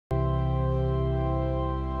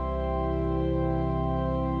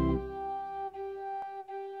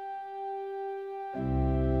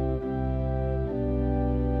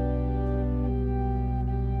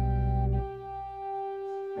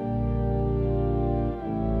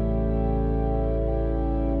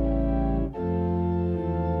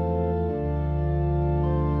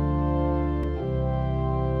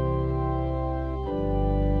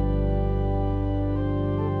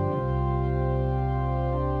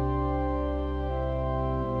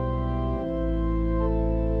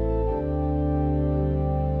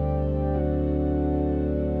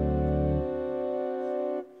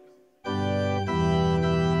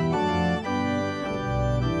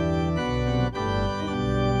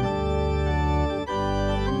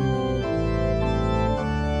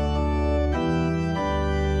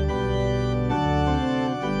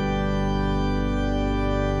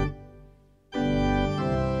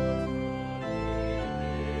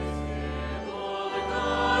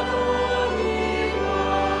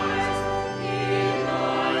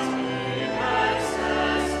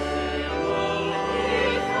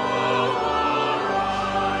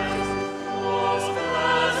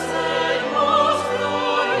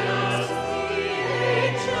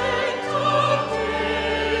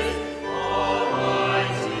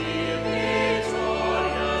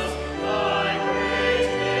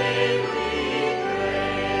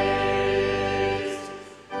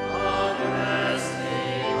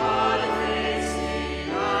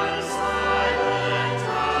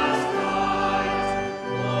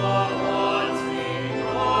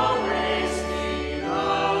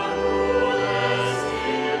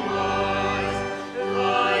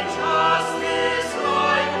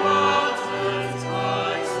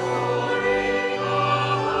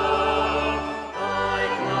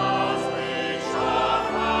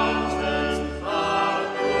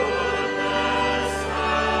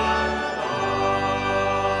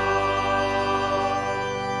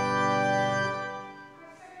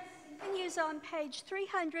is on page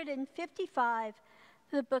 355 of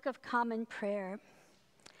the Book of Common Prayer.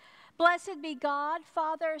 Blessed be God,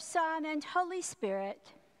 Father, Son, and Holy Spirit.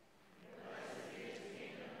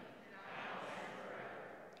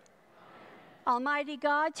 Almighty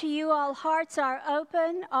God, to you all hearts are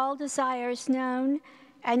open, all desires known,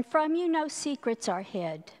 and from you no secrets are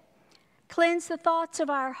hid. Cleanse the thoughts of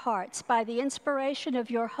our hearts by the inspiration of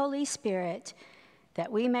your Holy Spirit, that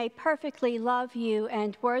we may perfectly love you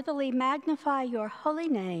and worthily magnify your holy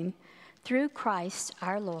name through Christ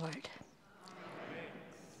our Lord.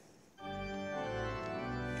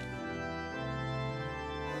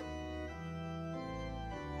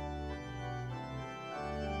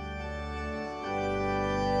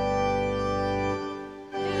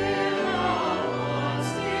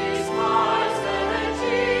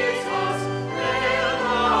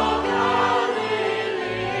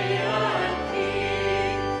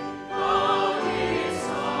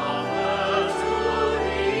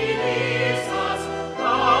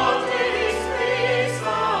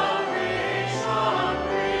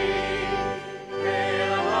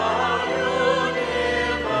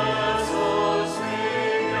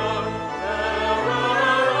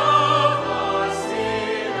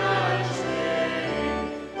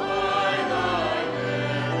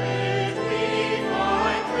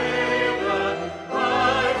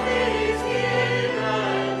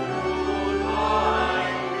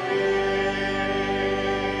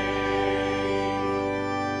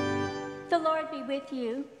 With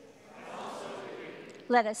you.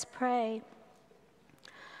 Let us pray.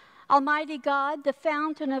 Almighty God, the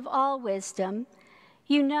fountain of all wisdom,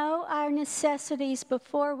 you know our necessities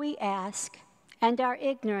before we ask and our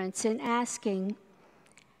ignorance in asking.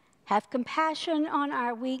 Have compassion on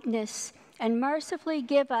our weakness and mercifully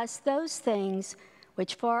give us those things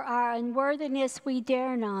which for our unworthiness we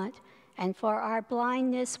dare not and for our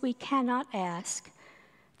blindness we cannot ask.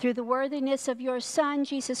 Through the worthiness of your Son,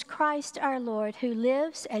 Jesus Christ our Lord, who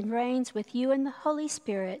lives and reigns with you in the Holy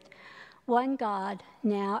Spirit, one God,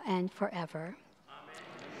 now and forever. Amen.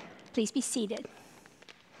 Please be seated.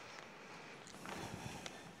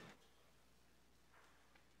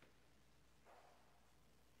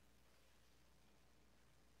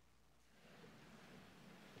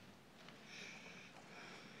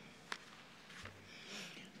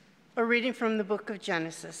 A reading from the book of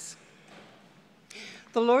Genesis.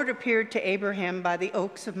 The Lord appeared to Abraham by the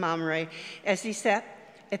oaks of Mamre as he sat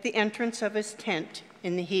at the entrance of his tent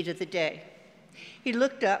in the heat of the day. He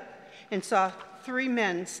looked up and saw 3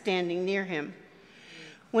 men standing near him.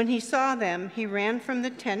 When he saw them, he ran from the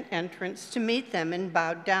tent entrance to meet them and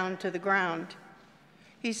bowed down to the ground.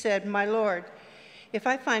 He said, "My Lord, if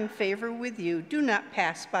I find favor with you, do not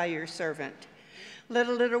pass by your servant. Let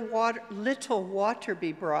a little water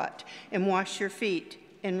be brought and wash your feet,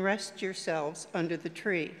 and rest yourselves under the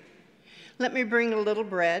tree. Let me bring a little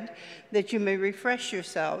bread that you may refresh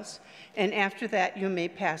yourselves, and after that you may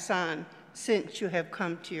pass on, since you have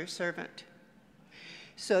come to your servant."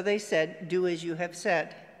 So they said, "Do as you have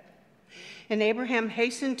said." And Abraham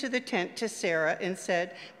hastened to the tent to Sarah and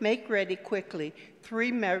said, "Make ready quickly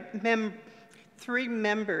 3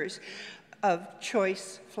 members of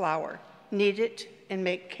choice flour. Knead it and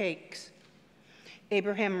make cakes."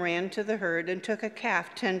 Abraham ran to the herd and took a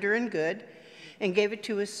calf tender and good and gave it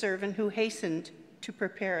to his servant who hastened to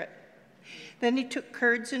prepare it. Then he took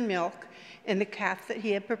curds and milk and the calf that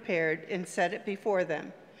he had prepared and set it before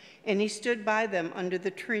them, and he stood by them under the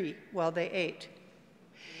tree while they ate.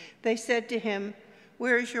 They said to him,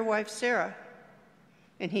 "Where is your wife Sarah?"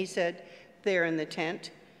 And he said, "There in the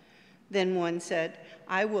tent." Then one said,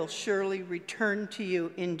 "I will surely return to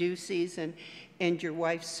you in due season, and your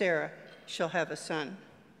wife Sarah shall have a son."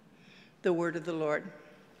 The word of the Lord.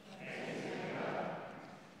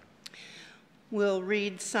 We'll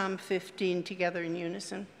read Psalm 15 together in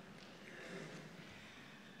unison.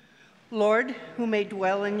 Lord, who may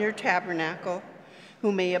dwell in your tabernacle,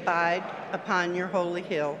 who may abide upon your holy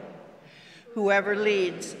hill, whoever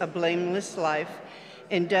leads a blameless life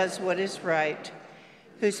and does what is right,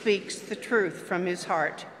 who speaks the truth from his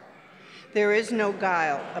heart. There is no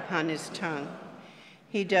guile upon his tongue.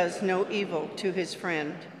 He does no evil to his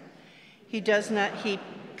friend. He does not heap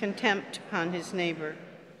contempt upon his neighbor.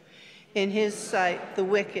 In his sight the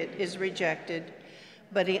wicked is rejected,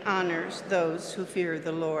 but he honors those who fear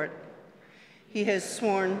the Lord. He has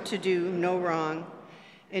sworn to do no wrong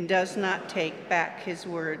and does not take back his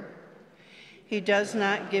word. He does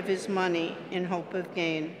not give his money in hope of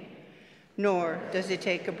gain, nor does he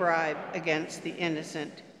take a bribe against the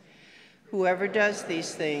innocent. Whoever does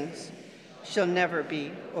these things shall never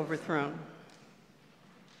be overthrown.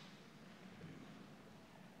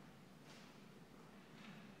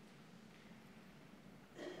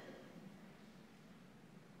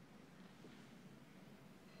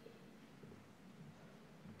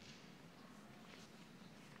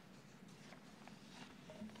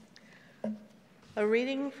 A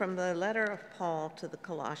reading from the letter of Paul to the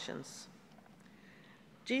Colossians.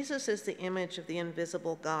 Jesus is the image of the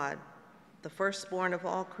invisible God, the firstborn of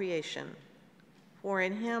all creation. For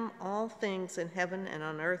in him all things in heaven and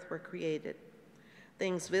on earth were created,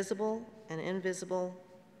 things visible and invisible,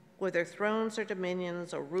 whether thrones or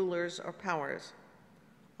dominions or rulers or powers.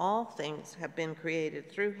 All things have been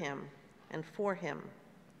created through him and for him.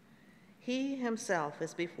 He himself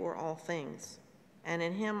is before all things, and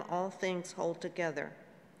in him all things hold together.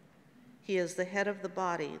 He is the head of the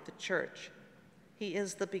body, the church. He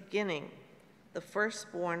is the beginning, the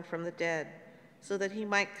firstborn from the dead, so that he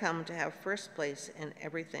might come to have first place in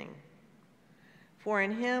everything. For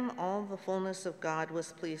in him all the fullness of God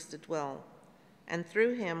was pleased to dwell, and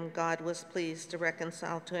through him God was pleased to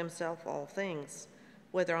reconcile to himself all things,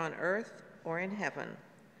 whether on earth or in heaven,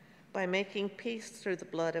 by making peace through the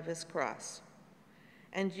blood of his cross.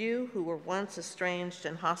 And you who were once estranged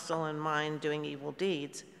and hostile in mind, doing evil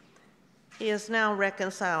deeds, he is now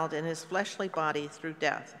reconciled in his fleshly body through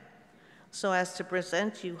death, so as to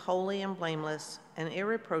present you holy and blameless and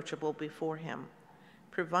irreproachable before him,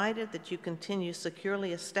 provided that you continue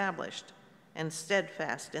securely established and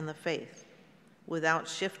steadfast in the faith, without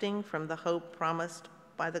shifting from the hope promised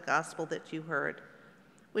by the gospel that you heard,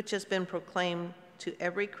 which has been proclaimed to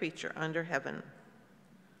every creature under heaven.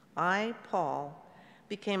 I, Paul,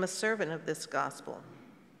 became a servant of this gospel.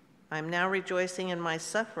 I am now rejoicing in my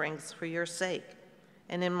sufferings for your sake,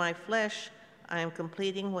 and in my flesh I am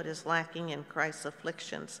completing what is lacking in Christ's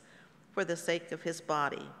afflictions for the sake of his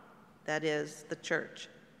body, that is, the church.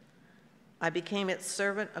 I became its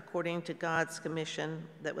servant according to God's commission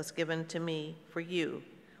that was given to me for you,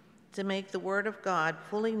 to make the word of God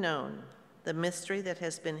fully known, the mystery that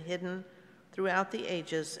has been hidden throughout the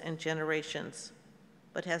ages and generations,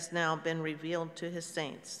 but has now been revealed to his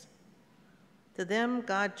saints. To them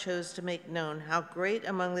God chose to make known how great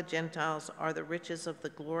among the Gentiles are the riches of the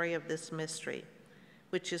glory of this mystery,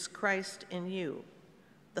 which is Christ in you,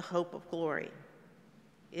 the hope of glory.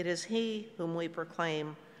 It is he whom we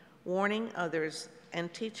proclaim, warning others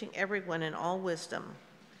and teaching everyone in all wisdom,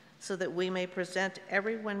 so that we may present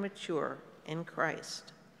everyone mature in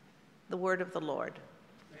Christ. The word of the Lord.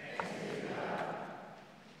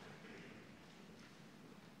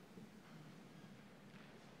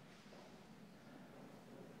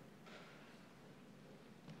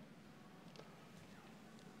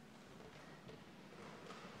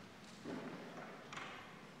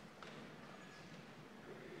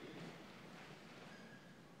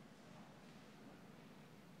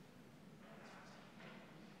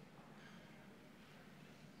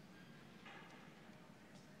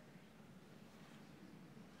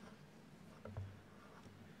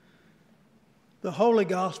 The Holy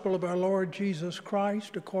Gospel of our Lord Jesus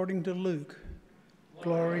Christ according to Luke.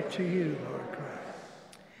 Glory to you, Lord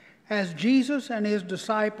Christ. As Jesus and his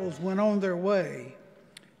disciples went on their way,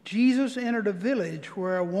 Jesus entered a village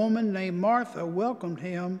where a woman named Martha welcomed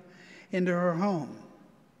him into her home.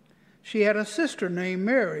 She had a sister named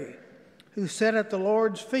Mary who sat at the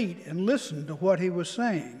Lord's feet and listened to what he was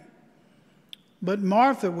saying. But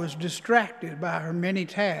Martha was distracted by her many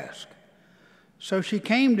tasks. So she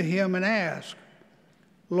came to him and asked,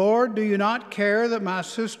 "Lord, do you not care that my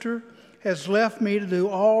sister has left me to do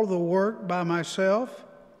all the work by myself?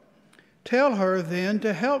 Tell her then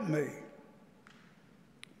to help me."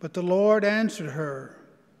 But the Lord answered her,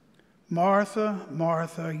 "Martha,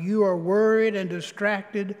 Martha, you are worried and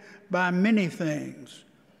distracted by many things.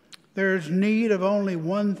 There is need of only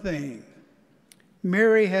one thing.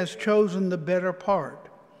 Mary has chosen the better part,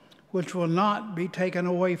 which will not be taken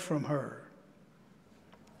away from her."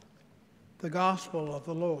 The Gospel of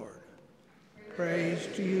the Lord. Praise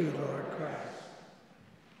to you, Lord Christ.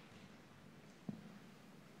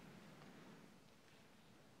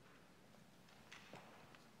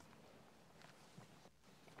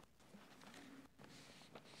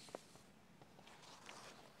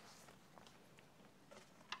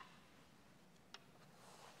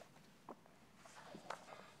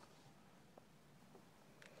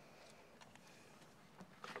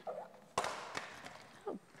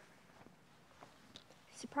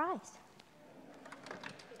 Surprised.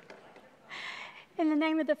 In the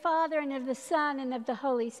name of the Father, and of the Son, and of the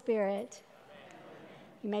Holy Spirit.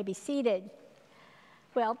 You may be seated.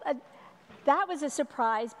 Well, that was a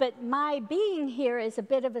surprise, but my being here is a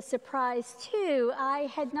bit of a surprise too. I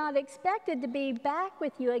had not expected to be back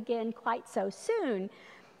with you again quite so soon.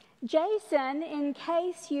 Jason, in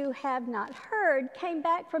case you have not heard, came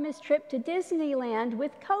back from his trip to Disneyland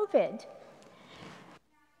with COVID.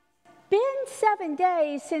 Been 7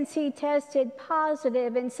 days since he tested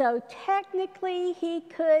positive, and so technically he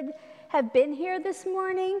could have been here this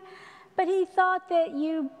morning, but he thought that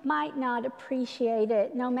you might not appreciate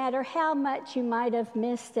it, no matter how much you might have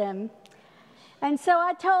missed him. And so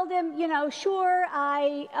I told him, sure,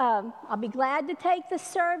 I'll be glad to take the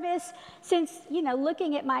service since,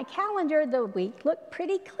 looking at my calendar, the week looked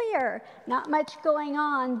pretty clear. Not much going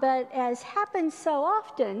on, but as happens so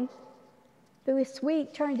often, this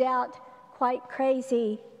week turned out quite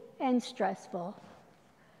crazy and stressful.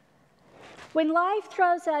 When life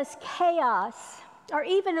throws us chaos or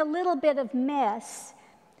even a little bit of mess,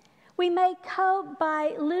 we may cope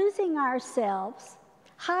by losing ourselves,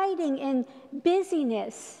 hiding in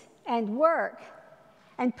busyness and work,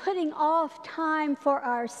 and putting off time for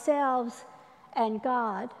ourselves and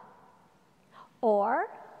God. Or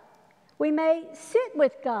we may sit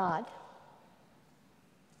with God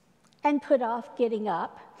and put off getting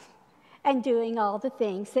up and doing all the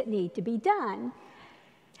things that need to be done.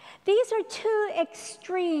 These are two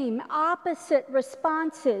extreme, opposite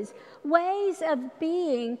responses, ways of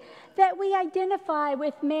being that we identify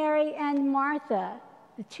with Mary and Martha,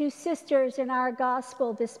 the two sisters in our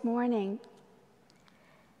gospel this morning.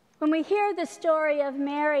 When we hear the story of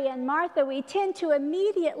Mary and Martha, we tend to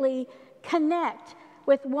immediately connect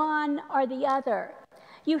with one or the other.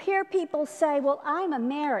 You hear people say, well, I'm a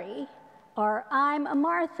Mary, or I'm a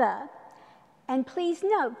Martha. And please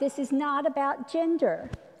note, this is not about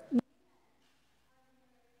gender.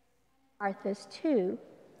 Martha's too.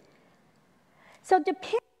 So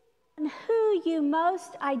depending on who you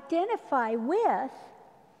most identify with,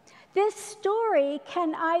 this story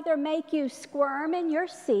can either make you squirm in your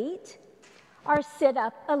seat or sit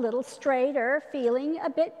up a little straighter, feeling a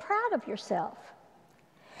bit proud of yourself.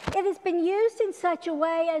 It has been used in such a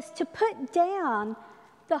way as to put down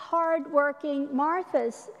the hard-working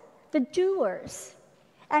Marthas, the doers,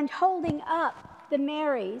 and holding up the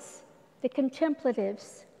Marys, the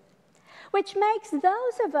contemplatives, which makes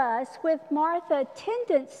those of us with Martha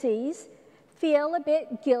tendencies feel a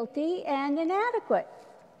bit guilty and inadequate.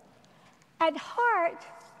 At heart,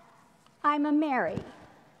 I'm a Mary,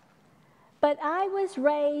 but I was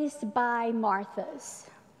raised by Marthas.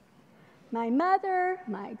 My mother,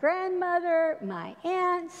 my grandmother, my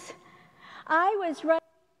aunts. I was raised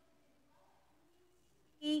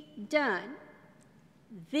to be done,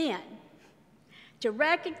 then, to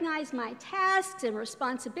recognize my tasks and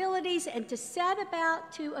responsibilities and to set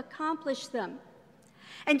about to accomplish them.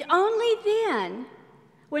 And only then,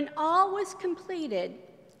 when all was completed,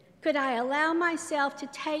 could I allow myself to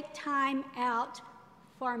take time out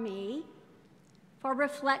for me, for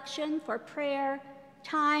reflection, for prayer,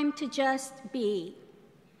 time to just be.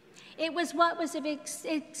 It was what was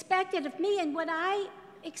expected of me and what I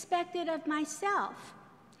expected of myself.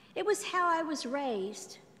 It was how I was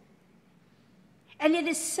raised. And it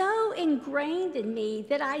is so ingrained in me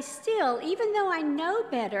that I still, even though I know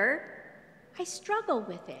better, I struggle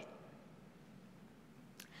with it.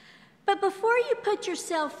 But before you put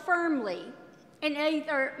yourself firmly in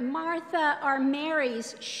either Martha or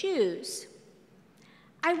Mary's shoes,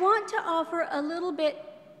 I want to offer a little bit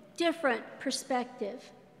different perspective.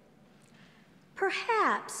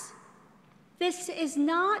 Perhaps this is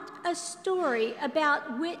not a story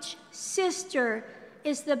about which sister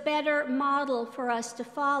is the better model for us to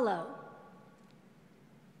follow.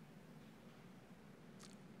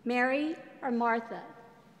 Mary or Martha,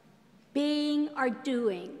 being or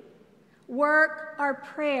doing, work or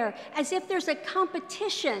prayer, as if there's a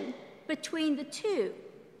competition between the two.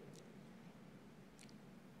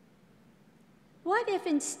 What if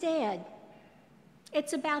instead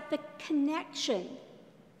it's about the connection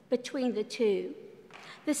between the two,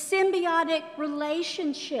 the symbiotic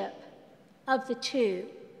relationship of the two?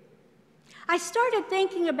 I started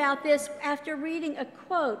thinking about this after reading a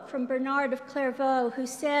quote from Bernard of Clairvaux, who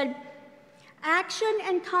said, "Action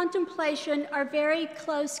and contemplation are very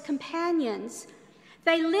close companions.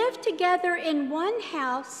 They live together in one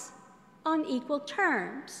house on equal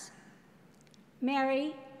terms.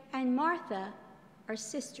 Mary and Martha are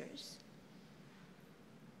sisters."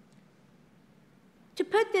 To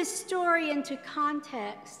put this story into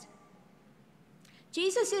context,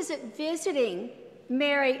 Jesus isn't visiting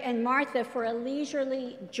Mary and Martha for a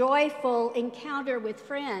leisurely, joyful encounter with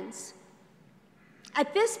friends.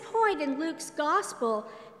 At this point in Luke's gospel,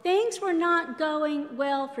 things were not going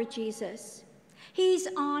well for Jesus. He's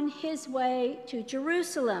on his way to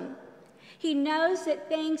Jerusalem. He knows that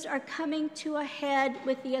things are coming to a head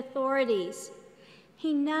with the authorities.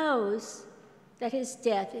 He knows that his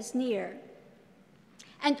death is near.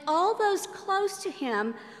 And all those close to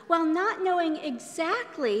him, while not knowing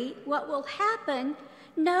exactly what will happen,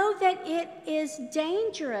 know that it is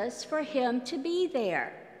dangerous for him to be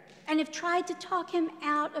there and have tried to talk him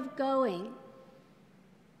out of going.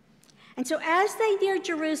 And so as they near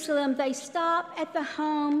Jerusalem, they stop at the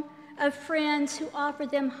home of friends who offer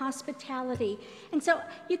them hospitality. And so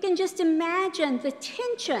you can just imagine the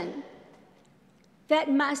tension that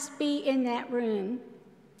must be in that room,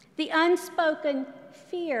 the unspoken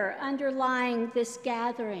fear underlying this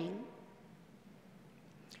gathering.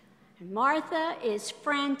 And Martha is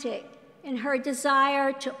frantic in her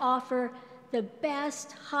desire to offer the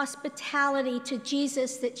best hospitality to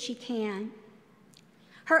Jesus that she can.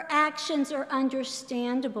 Her actions are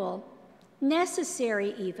understandable,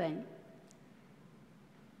 necessary even.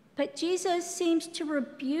 But Jesus seems to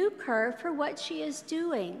rebuke her for what she is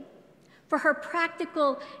doing, for her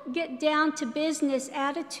practical, get-down-to-business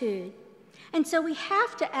attitude. And so we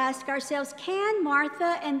have to ask ourselves, can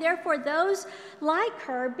Martha, and therefore those like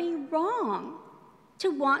her, be wrong to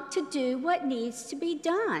want to do what needs to be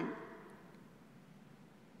done?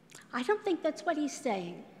 I don't think that's what he's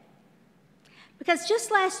saying. Because just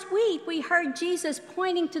last week, we heard Jesus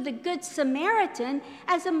pointing to the Good Samaritan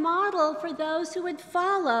as a model for those who would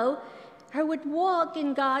follow or would walk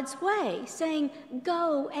in God's way, saying,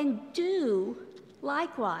 go and do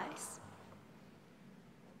likewise.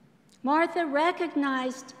 Martha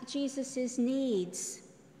recognized Jesus' needs,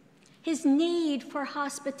 his need for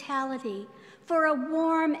hospitality, for a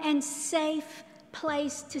warm and safe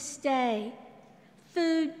place to stay,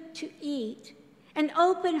 food to eat, and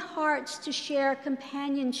open hearts to share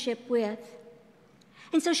companionship with.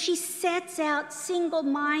 And so she sets out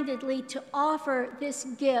single-mindedly to offer this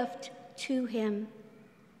gift to him.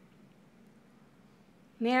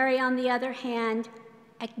 Mary, on the other hand,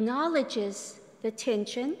 acknowledges the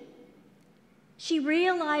tension. She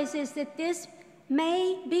realizes that this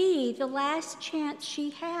may be the last chance she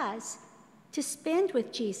has to spend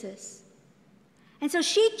with Jesus. And so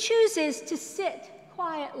she chooses to sit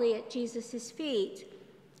quietly at Jesus' feet.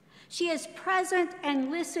 She is present and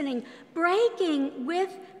listening, breaking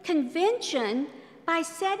with convention by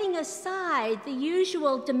setting aside the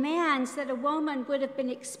usual demands that a woman would have been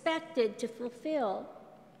expected to fulfill,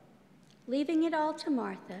 leaving it all to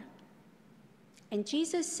Martha. And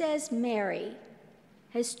Jesus says Mary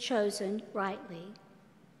has chosen rightly.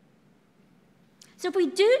 So if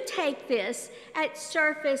we do take this at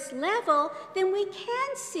surface level, then we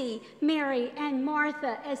can see Mary and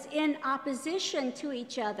Martha as in opposition to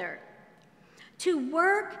each other. To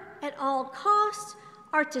work at all costs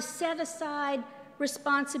or to set aside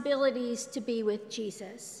responsibilities to be with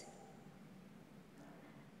Jesus.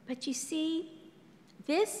 But you see,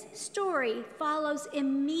 this story follows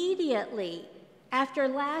immediately after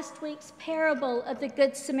last week's parable of the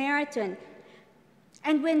Good Samaritan.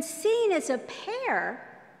 And when seen as a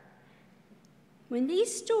pair, when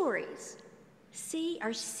these stories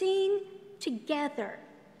are seen together,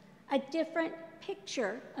 a different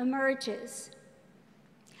picture emerges.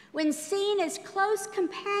 When seen as close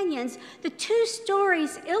companions, the two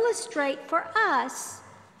stories illustrate for us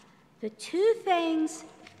the two things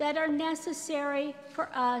that are necessary for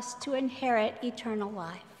us to inherit eternal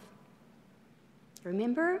life.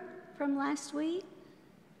 Remember from last week?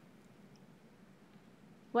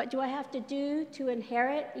 What do I have to do to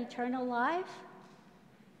inherit eternal life?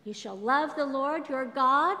 You shall love the Lord your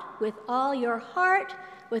God with all your heart,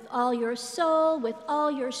 with all your soul, with all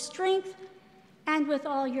your strength, and with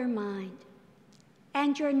all your mind,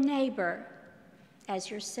 and your neighbor as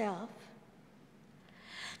yourself.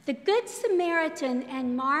 The Good Samaritan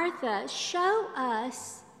and Martha show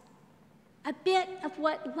us a bit of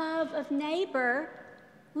what love of neighbor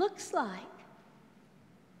looks like.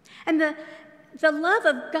 And the love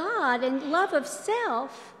of God and love of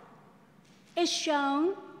self is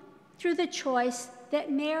shown through the choice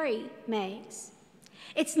that Mary makes.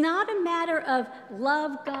 It's not a matter of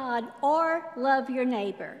love God or love your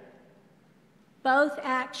neighbor. Both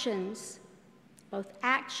action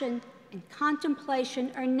and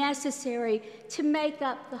contemplation are necessary to make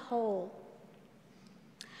up the whole.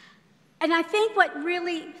 And I think what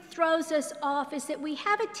really throws us off is that we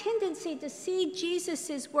have a tendency to see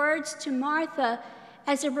Jesus' words to Martha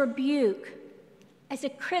as a rebuke, as a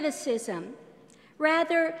criticism,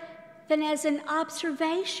 rather than as an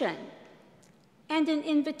observation and an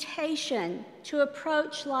invitation to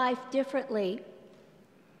approach life differently.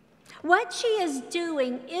 What she is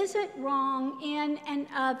doing isn't wrong in and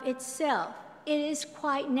of itself. It is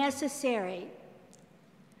quite necessary.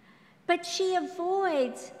 But she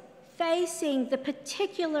avoids facing the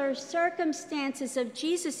particular circumstances of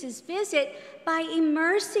Jesus' visit by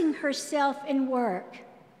immersing herself in work.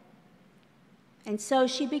 And so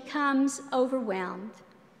she becomes overwhelmed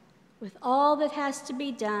with all that has to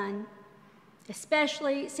be done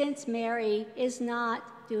especially since Mary is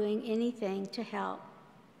not doing anything to help.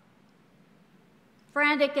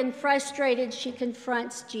 Frantic and frustrated, she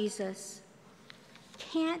confronts Jesus.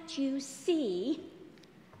 Can't you see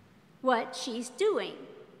what she's doing,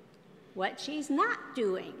 what she's not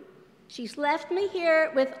doing? She's left me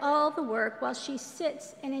here with all the work while she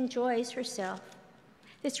sits and enjoys herself.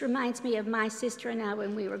 This reminds me of my sister and I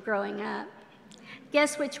when we were growing up.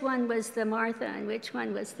 Guess which one was the Martha and which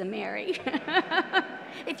one was the Mary?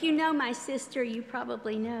 If you know my sister, you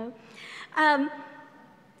probably know.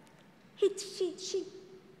 She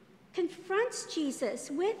confronts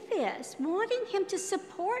Jesus with this, wanting him to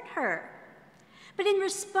support her. But in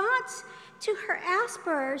response to her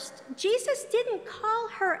outburst, Jesus didn't call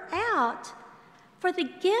her out for the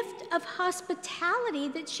gift of hospitality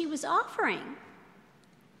that she was offering.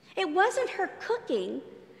 It wasn't her cooking,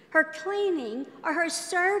 her cleaning, or her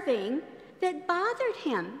serving that bothered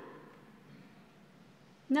him.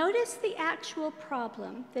 Notice the actual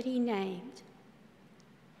problem that he named.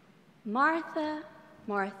 Martha,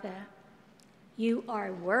 Martha, you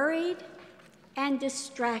are worried and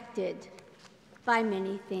distracted by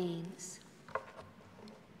many things.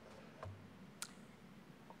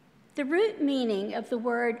 The root meaning of the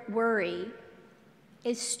word worry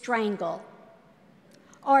is strangle,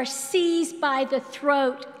 or seize by the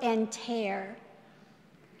throat and tear.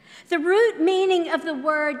 The root meaning of the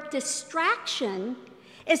word distraction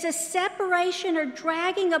is a separation or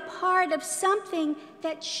dragging apart of something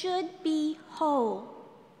that should be whole.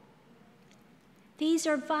 These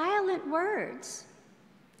are violent words,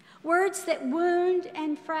 words that wound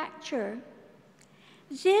and fracture.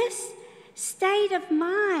 This state of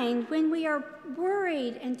mind when we are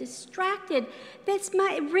worried and distracted,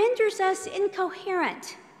 renders us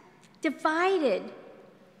incoherent, divided,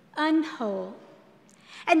 unwhole.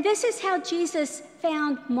 And this is how Jesus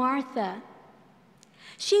found Martha.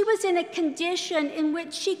 She was in a condition in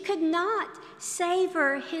which she could not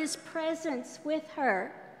savor his presence with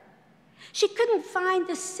her. She couldn't find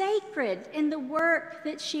the sacred in the work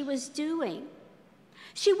that she was doing.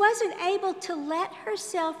 She wasn't able to let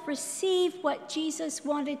herself receive what Jesus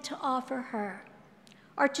wanted to offer her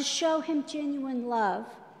or to show him genuine love.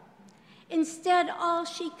 Instead, all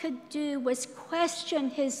she could do was question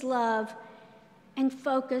his love and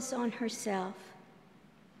focus on herself.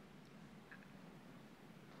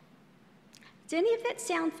 Does any of that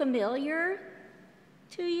sound familiar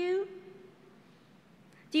to you?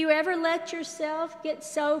 Do you ever let yourself get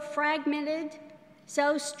so fragmented,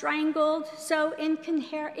 so strangled, so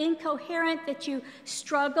incoherent that you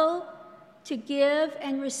struggle to give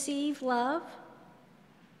and receive love?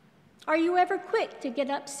 Are you ever quick to get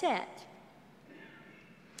upset?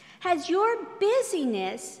 Has your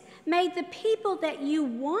busyness made the people that you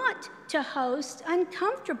want to host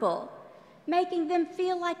uncomfortable, making them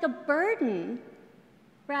feel like a burden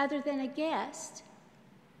rather than a guest?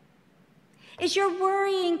 Is your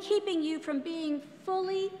worrying keeping you from being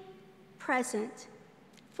fully present,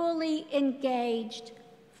 fully engaged,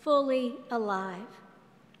 fully alive?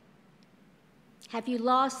 Have you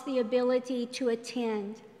lost the ability to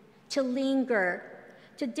attend, to linger,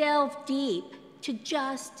 to delve deep, to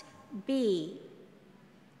just be?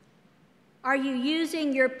 Are you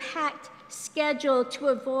using your packed schedule to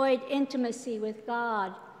avoid intimacy with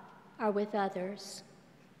God or with others?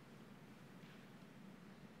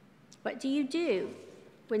 What do you do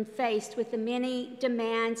when faced with the many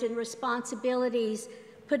demands and responsibilities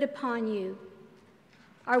put upon you,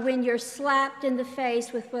 or when you're slapped in the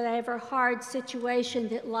face with whatever hard situation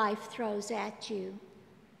that life throws at you?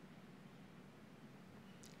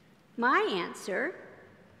 My answer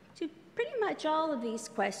to pretty much all of these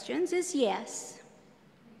questions is yes.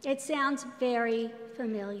 It sounds very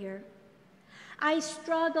familiar. I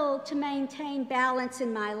struggle to maintain balance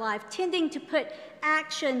in my life, tending to put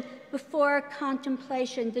action before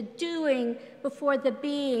contemplation, the doing before the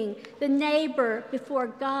being, the neighbor before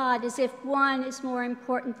God, as if one is more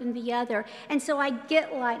important than the other. And so I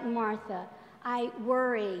get like Martha. I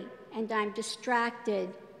worry and I'm distracted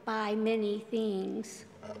by many things.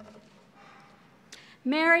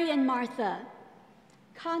 Mary and Martha,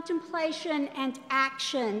 contemplation and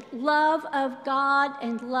action, love of God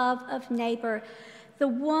and love of neighbor. The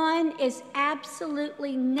one is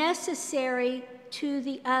absolutely necessary to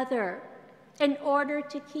the other in order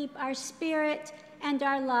to keep our spirit and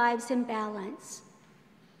our lives in balance.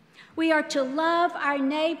 We are to love our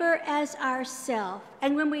neighbor as ourselves,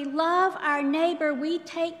 and when we love our neighbor, we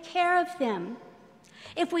take care of them.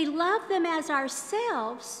 If we love them as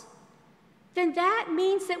ourselves, then that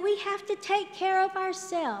means that we have to take care of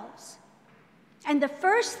ourselves. And the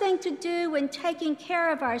first thing to do when taking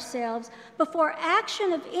care of ourselves before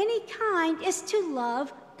action of any kind is to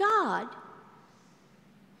love God,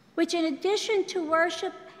 which in addition to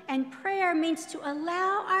worship and prayer means to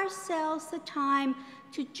allow ourselves the time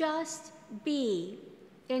to just be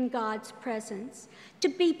in God's presence, to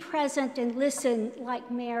be present and listen like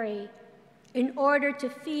Mary in order to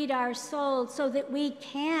feed our souls so that we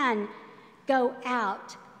can go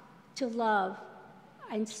out to love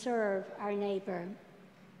and serve our neighbor.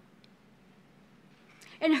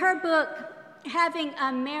 In her book, Having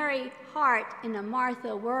a Mary Heart in a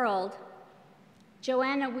Martha World,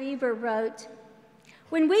 Joanna Weaver wrote,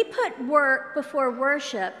 "When we put work before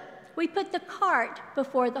worship, we put the cart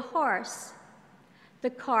before the horse. The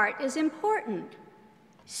cart is important,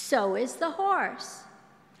 so is the horse.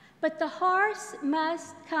 But the horse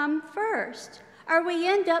must come first, or we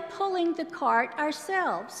end up pulling the cart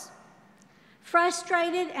ourselves.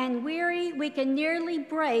 Frustrated and weary, we can nearly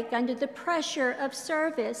break under the pressure of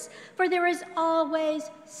service, for there is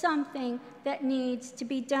always something that needs to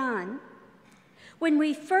be done. When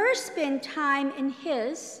we first spend time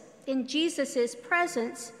in Jesus'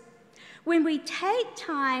 presence, when we take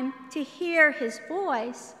time to hear his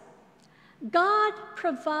voice, God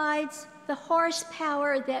provides the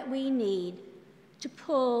horsepower that we need to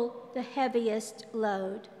pull the heaviest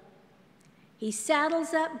load. He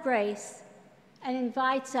saddles up grace and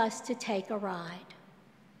invites us to take a ride."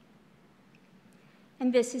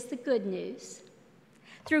 And this is the good news.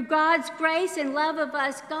 Through God's grace and love of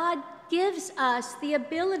us, God gives us the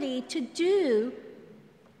ability to do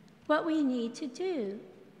what we need to do,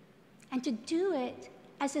 and to do it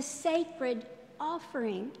as a sacred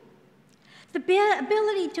offering. The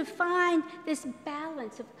ability to find this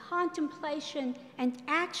balance of contemplation and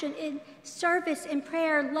action in service and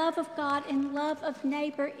prayer, love of God and love of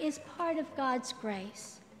neighbor is part of God's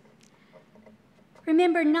grace.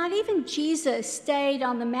 Remember, not even Jesus stayed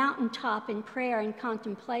on the mountaintop in prayer and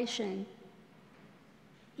contemplation.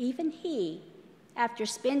 Even he, after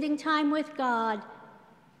spending time with God,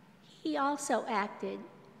 he also acted.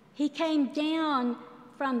 He came down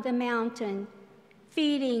from the mountain,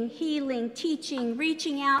 feeding, healing, teaching,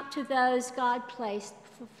 reaching out to those God placed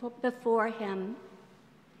before him.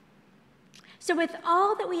 So with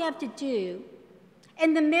all that we have to do,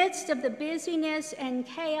 in the midst of the busyness and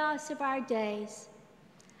chaos of our days,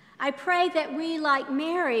 I pray that we, like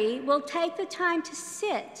Mary, will take the time to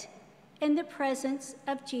sit in the presence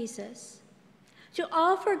of Jesus, to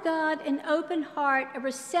offer God an open heart, a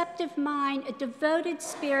receptive mind, a devoted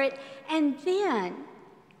spirit, and then,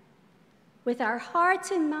 with our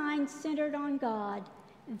hearts and minds centered on God,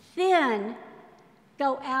 then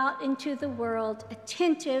go out into the world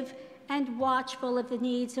attentive and watchful of the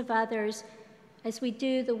needs of others as we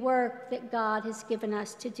do the work that God has given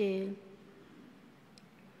us to do.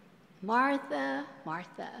 Martha,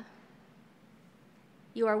 Martha,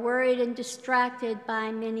 you are worried and distracted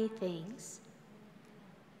by many things.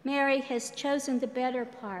 Mary has chosen the better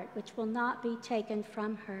part, which will not be taken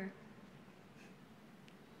from her.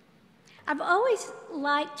 I've always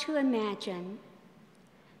liked to imagine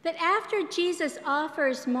that after Jesus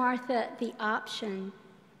offers Martha the option,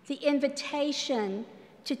 the invitation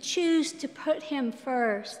to choose to put him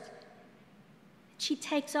first, she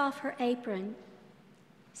takes off her apron,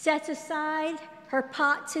 sets aside her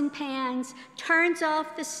pots and pans, turns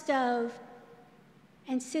off the stove,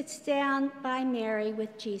 and sits down by Mary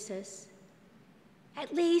with Jesus,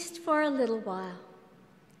 at least for a little while,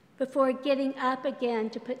 before getting up again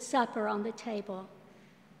to put supper on the table.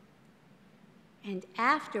 And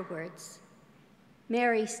afterwards,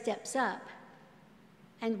 Mary steps up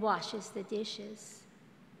and washes the dishes.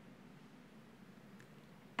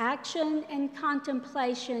 Action and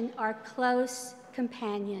contemplation are close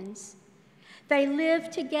companions. They live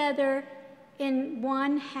together in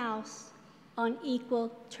one house on equal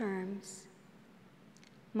terms.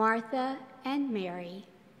 Martha and Mary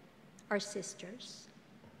are sisters.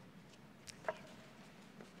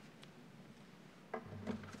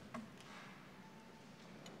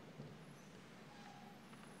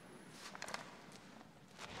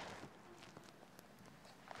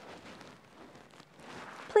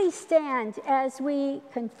 Please stand as we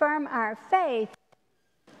confirm our faith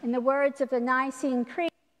in the words of the Nicene Creed,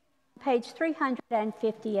 page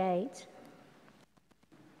 358.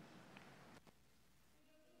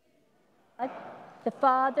 The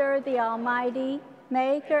Father, the Almighty,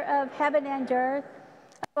 maker of heaven and earth,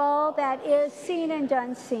 of all that is seen and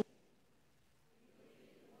unseen.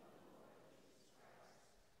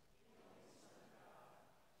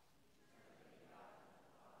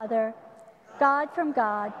 Father, God from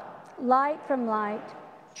God, light from light,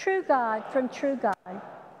 true God from true God,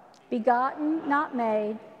 begotten, not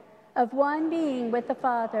made, of one being with the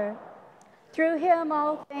Father. Through him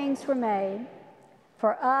all things were made.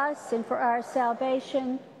 For us and for our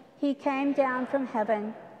salvation, he came down from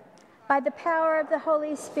heaven. By the power of the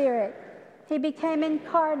Holy Spirit, he became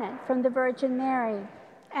incarnate from the Virgin Mary,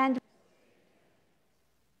 and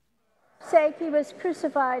for our sake he was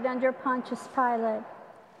crucified under Pontius Pilate.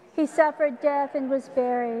 He suffered death and was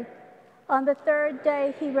buried. On the third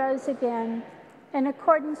day he rose again, in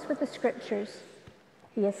accordance with the Scriptures.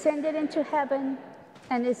 He ascended into heaven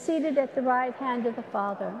and is seated at the right hand of the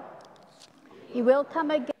Father. He will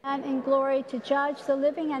come again in glory to judge the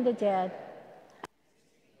living and the dead.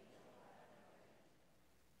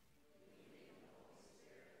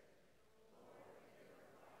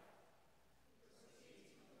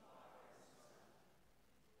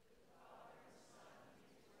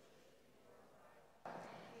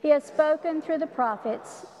 He has spoken through the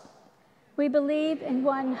prophets. We believe in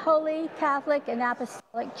one holy, Catholic, and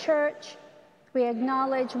Apostolic Church. We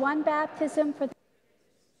acknowledge one baptism for the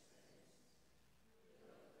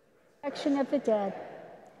resurrection of the dead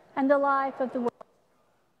and the life of the world.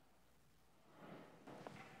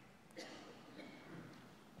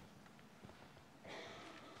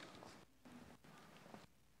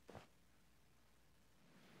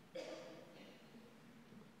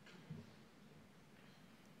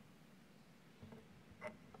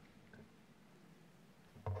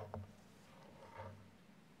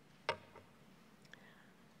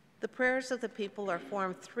 The prayers of the people are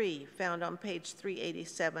Form 3, found on page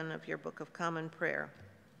 387 of your Book of Common Prayer.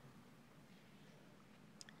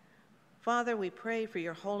 Father, we pray for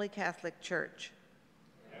your holy Catholic Church.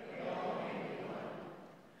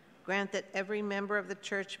 Grant that every member of the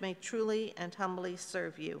Church may truly and humbly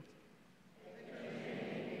serve you.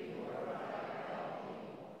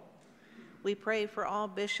 We pray for all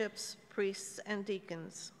bishops, priests, and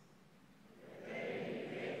deacons.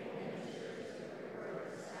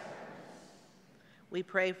 We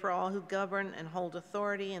pray for all who govern and hold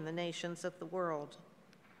authority in the nations of the world.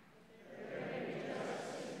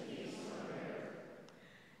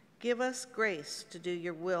 Give us grace to do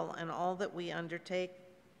your will in all that we undertake.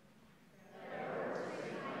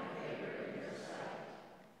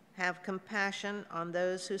 Have compassion on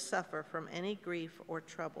those who suffer from any grief or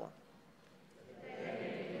trouble.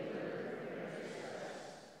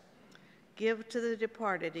 Give to the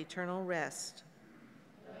departed eternal rest.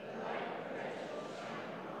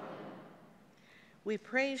 We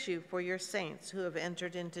praise you for your saints who have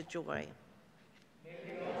entered into joy.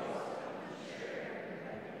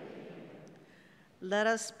 Let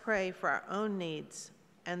us pray for our own needs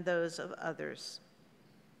and those of others.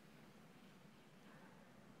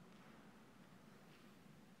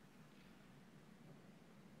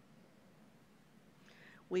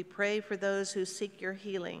 We pray for those who seek your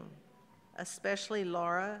healing, especially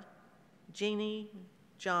Laura, Jeannie,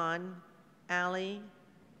 John, Allie,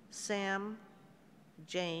 Sam,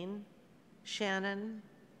 Jane, Shannon,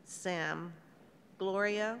 Sam,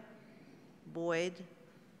 Gloria, Boyd,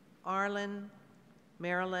 Arlen,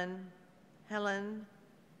 Marilyn, Helen,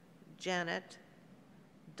 Janet,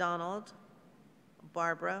 Donald,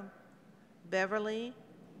 Barbara, Beverly,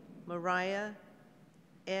 Mariah,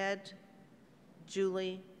 Ed,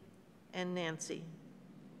 Julie, and Nancy.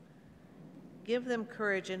 Give them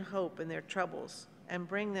courage and hope in their troubles, and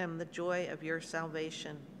bring them the joy of your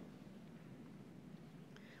salvation.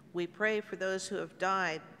 We pray for those who have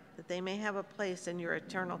died, that they may have a place in your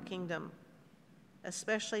eternal kingdom,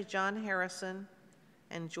 especially John Harrison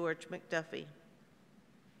and George McDuffie.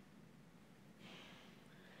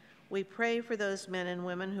 We pray for those men and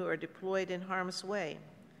women who are deployed in harm's way,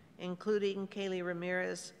 including Kaylee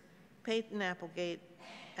Ramirez, Peyton Applegate,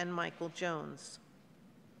 and Michael Jones.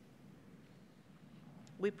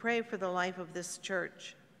 We pray for the life of this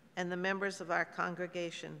church and the members of our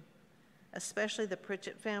congregation, especially the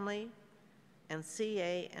Pritchett family and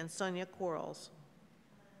C.A. and Sonia Quarles.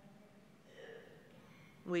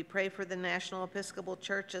 We pray for the National Episcopal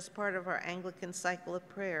Church as part of our Anglican Cycle of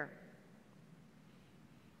Prayer.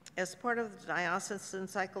 As part of the Diocesan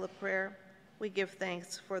Cycle of Prayer, we give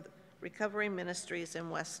thanks for the Recovery Ministries in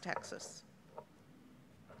West Texas.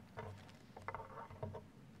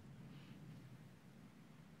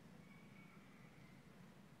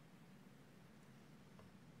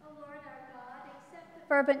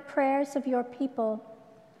 Fervent prayers of your people.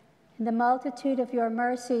 In the multitude of your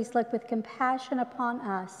mercies, look with compassion upon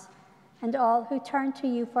us and all who turn to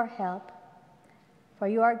you for help. For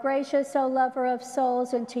you are gracious, O lover of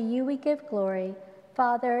souls, and to you we give glory,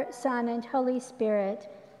 Father, Son, and Holy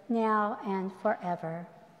Spirit, now and forever.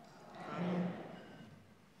 Amen.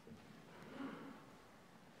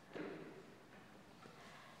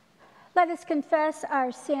 Let us confess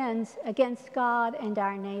our sins against God and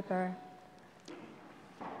our neighbor.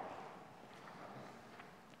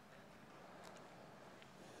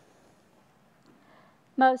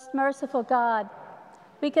 Most merciful God,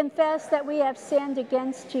 we confess that we have sinned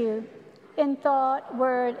against you in thought,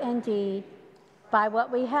 word, and deed, by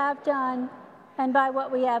what we have done and by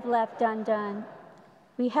what we have left undone.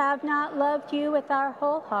 We have not loved you with our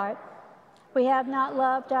whole heart. We have not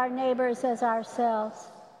loved our neighbors as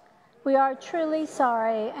ourselves. We are truly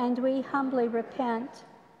sorry, and we humbly repent.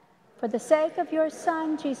 For the sake of your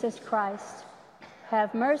Son, Jesus Christ,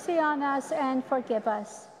 have mercy on us and forgive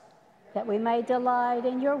us, that we may delight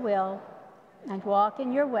in your will and walk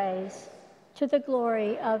in your ways, to the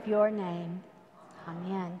glory of your name.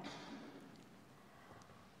 Amen.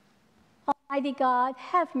 Almighty God,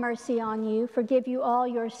 have mercy on you, forgive you all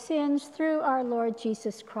your sins through our Lord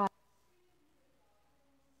Jesus Christ.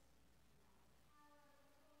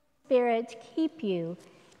 Spirit, keep you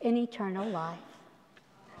in eternal life.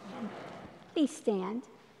 Amen. Please stand.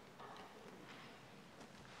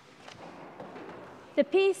 The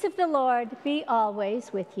peace of the Lord be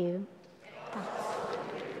always with you.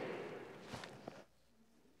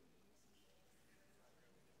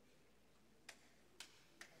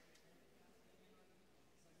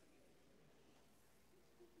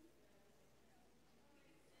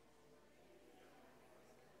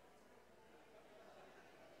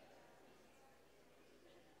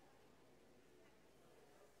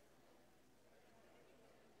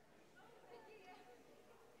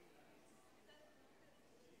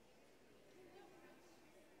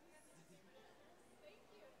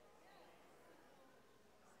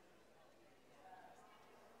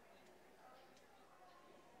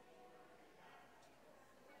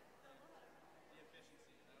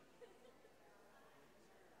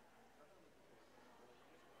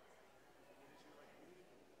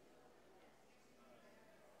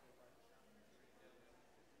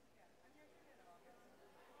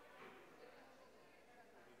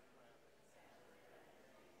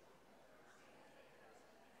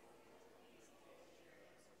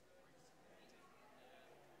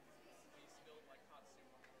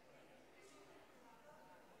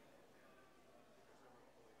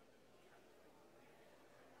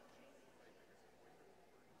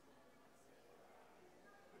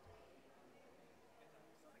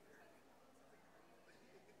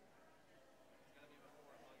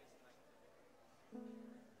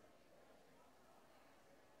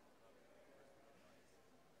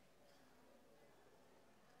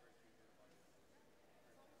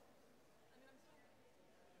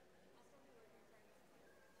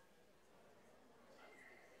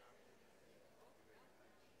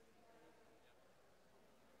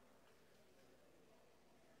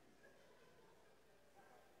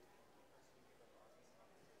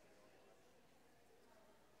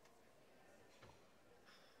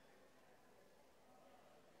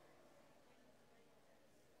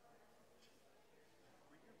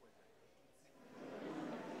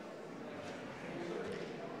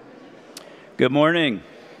 Good morning.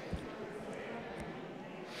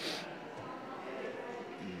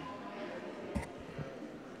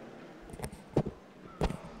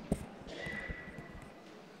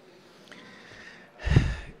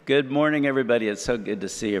 Good morning, everybody. It's so good to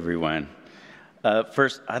see everyone.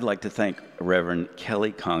 First, I'd like to thank Reverend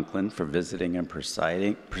Kelly Conklin for visiting and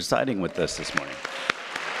presiding with us this morning.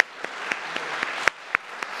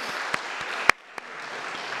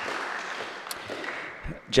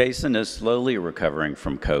 Jason is slowly recovering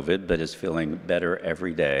from COVID, but is feeling better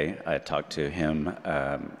every day. I talked to him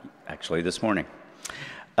actually this morning.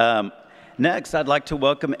 Next, I'd like to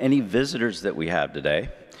welcome any visitors that we have today.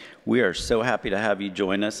 We are so happy to have you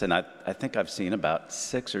join us, and I think I've seen about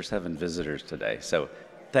 6 or 7 visitors today, so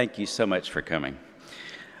thank you so much for coming.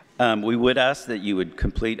 We would ask that you would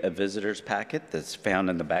complete a visitor's packet that's found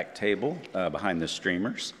in the back table behind the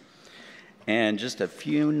streamers. And just a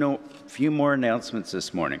few more announcements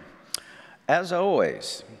this morning. As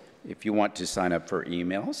always, if you want to sign up for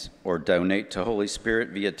emails or donate to Holy Spirit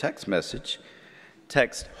via text message,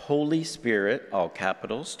 text Holy Spirit, all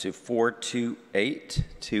capitals, to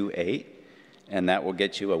 42828, and that will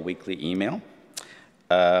get you a weekly email.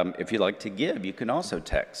 If you'd like to give, you can also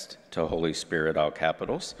text to Holy Spirit, all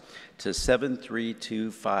capitals, to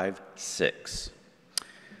 73256.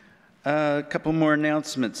 A couple more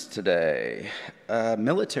announcements today.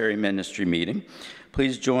 Military ministry meeting.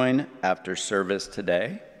 Please join after service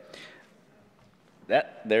today.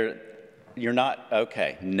 You're not?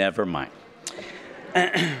 Okay, never mind.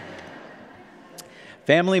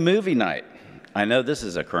 Family movie night. I know this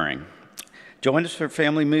is occurring. Join us for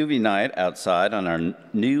family movie night outside on our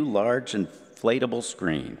new large inflatable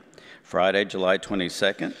screen. Friday, July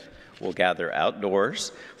 22nd, we'll gather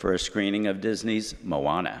outdoors for a screening of Disney's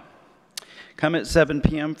Moana. Come at 7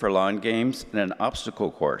 p.m. for lawn games and an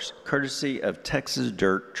obstacle course, courtesy of Texas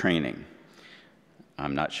Dirt Training.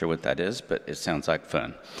 I'm not sure what that is, but it sounds like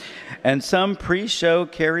fun. And some pre-show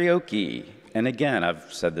karaoke. And again,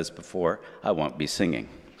 I've said this before, I won't be singing.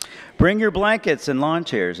 Bring your blankets and lawn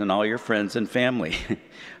chairs and all your friends and family.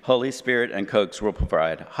 Holy Spirit and Cokes will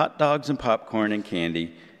provide hot dogs and popcorn and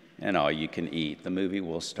candy and all you can eat. The movie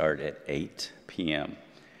will start at 8 p.m.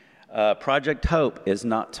 Project Hope is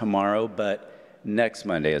not tomorrow, but next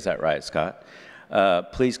Monday. Is that right, Scott?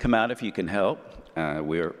 Please come out if you can help.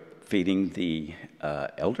 We're feeding the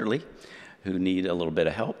elderly who need a little bit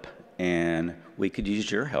of help, and we could use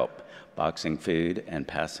your help boxing food and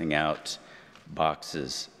passing out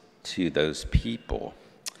boxes to those people.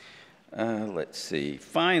 Let's see.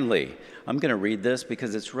 Finally, I'm going to read this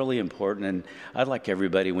because it's really important, and I'd like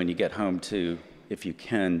everybody, when you get home, to, if you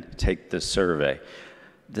can, take this survey.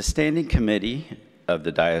 The Standing Committee of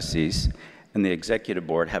the Diocese and the Executive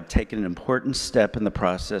Board have taken an important step in the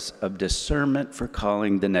process of discernment for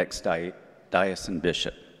calling the next diocesan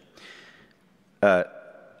bishop. The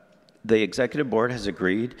Executive Board has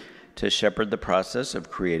agreed to shepherd the process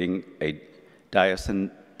of creating a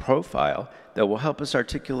diocesan profile that will help us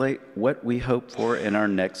articulate what we hope for in our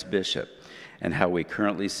next bishop and how we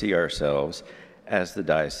currently see ourselves as the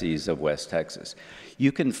Diocese of West Texas.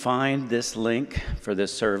 You can find this link for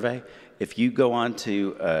this survey if you go on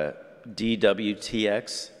to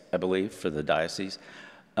DWTX, I believe, for the diocese.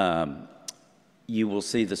 You will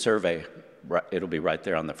see the survey. It'll be right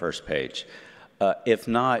there on the first page. If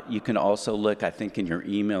not, you can also look, I think in your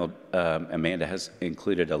email, Amanda has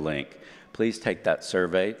included a link. Please take that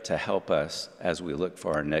survey to help us as we look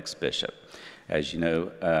for our next bishop. As you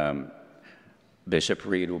know, Bishop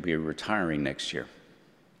Reed will be retiring next year.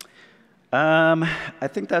 I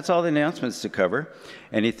think that's all the announcements to cover.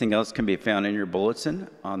 Anything else can be found in your bulletin,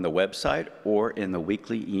 on the website, or in the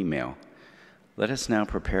weekly email. Let us now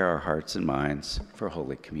prepare our hearts and minds for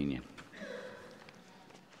Holy Communion.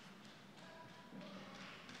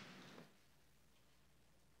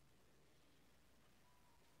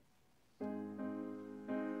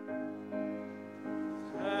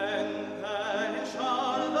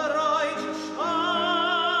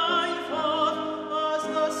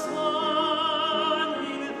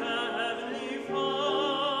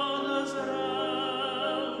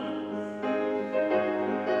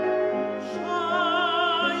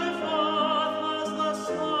 Shine forth as the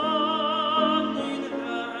sun.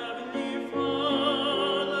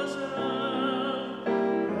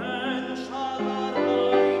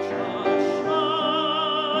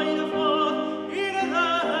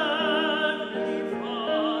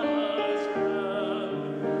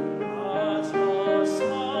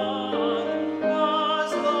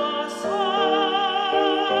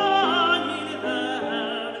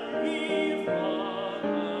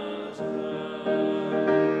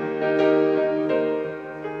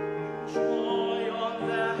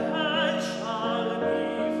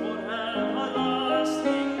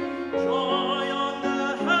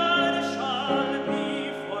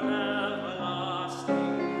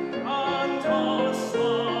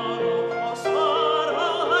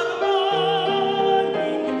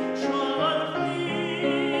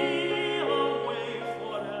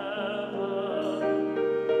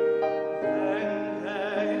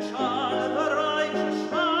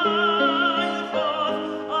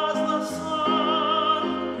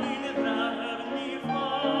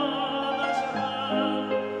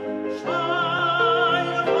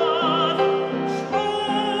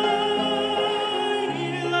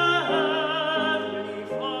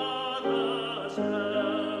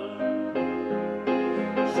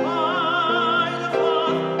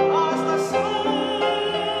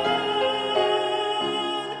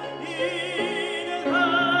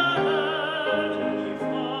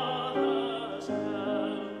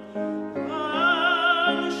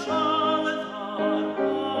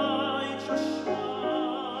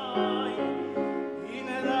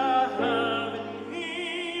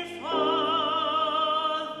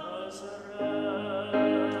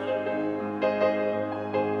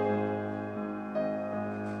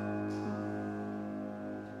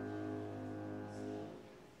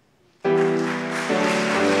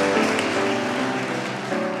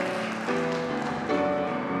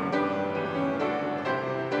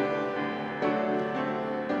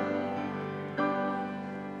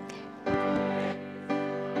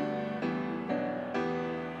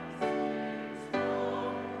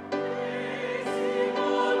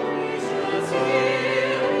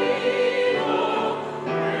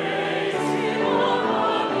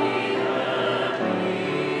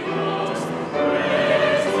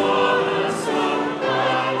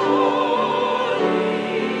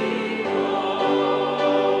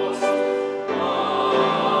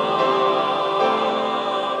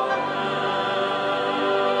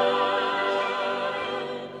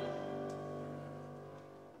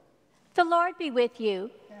 be with you.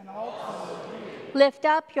 Lift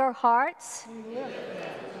up your hearts.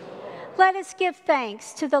 Let us give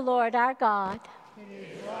thanks to the Lord our God.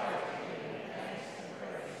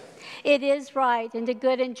 It is right and a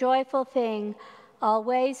good and joyful thing,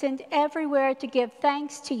 always and everywhere, to give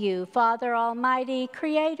thanks to you, Father Almighty,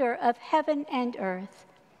 creator of heaven and earth.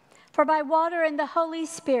 For by water and the Holy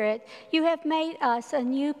Spirit you have made us a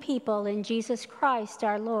new people in Jesus Christ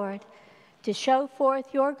our Lord, to show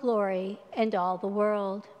forth your glory in all the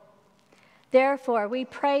world. Therefore we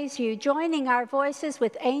praise you, joining our voices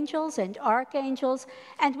with angels and archangels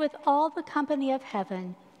and with all the company of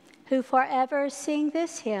heaven, who forever sing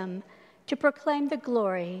this hymn to proclaim the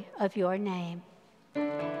glory of your name.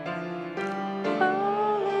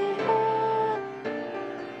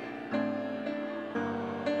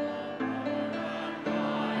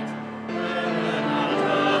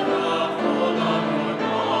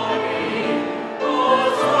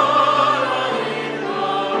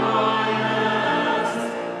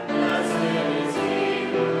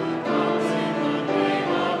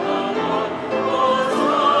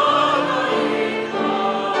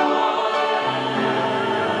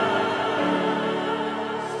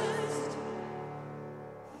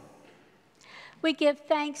 We give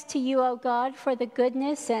thanks to you, O God, for the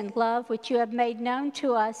goodness and love which you have made known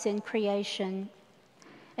to us in creation,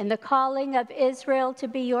 in the calling of Israel to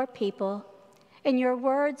be your people, in your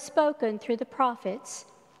word spoken through the prophets,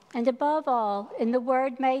 and above all, in the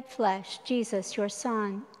word made flesh, Jesus, your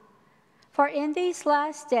Son. For in these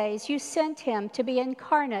last days you sent him to be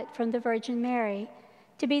incarnate from the Virgin Mary,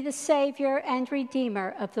 to be the Savior and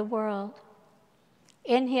Redeemer of the world.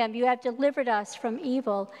 In him you have delivered us from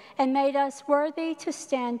evil and made us worthy to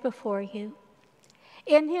stand before you.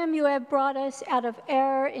 In him you have brought us out of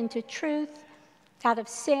error into truth, out of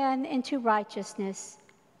sin into righteousness,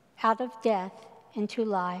 out of death into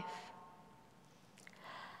life.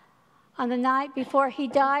 On the night before he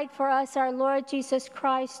died for us, our Lord Jesus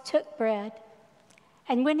Christ took bread,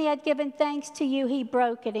 and when he had given thanks to you, he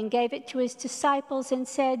broke it and gave it to his disciples and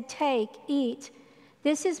said, "Take, eat.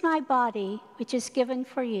 This is my body, which is given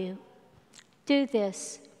for you. Do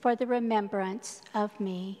this for the remembrance of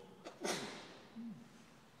me."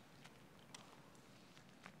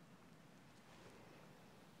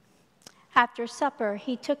 After supper,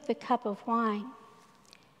 he took the cup of wine,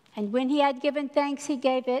 and when he had given thanks, he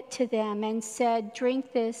gave it to them and said,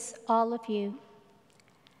 "Drink this, all of you.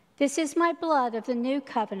 This is my blood of the new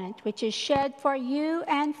covenant, which is shed for you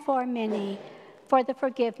and for many for the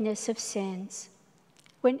forgiveness of sins.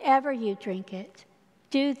 Whenever you drink it,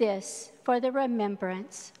 do this for the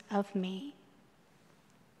remembrance of me."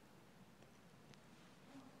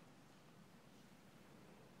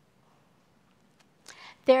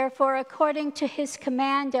 Therefore, according to his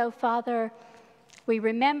command, O Father, we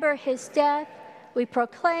remember his death, we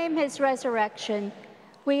proclaim his resurrection,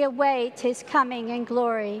 we await his coming in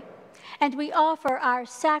glory, and we offer our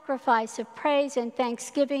sacrifice of praise and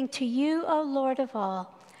thanksgiving to you, O Lord of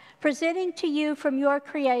all, presenting to you from your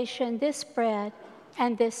creation this bread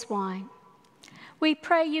and this wine. We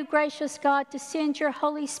pray you, gracious God, to send your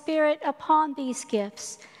Holy Spirit upon these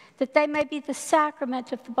gifts, that they may be the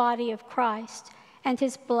sacrament of the body of Christ and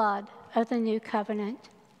his blood of the new covenant.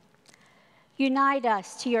 Unite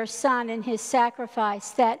us to your Son and his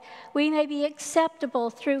sacrifice, that we may be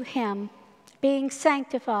acceptable through him, being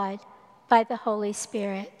sanctified by the Holy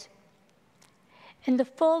Spirit. In the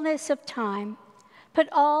fullness of time, put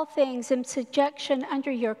all things in subjection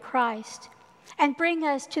under your Christ, and bring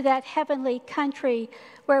us to that heavenly country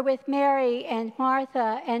where with Mary and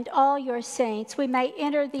Martha and all your saints we may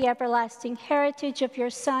enter the everlasting heritage of your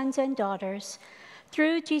sons and daughters,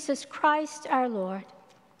 through Jesus Christ our Lord,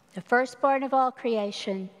 the firstborn of all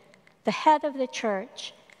creation, the head of the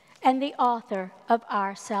church, and the author of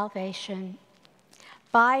our salvation.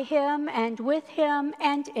 By him and with him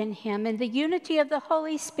and in him, in the unity of the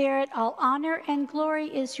Holy Spirit, all honor and glory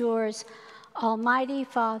is yours, Almighty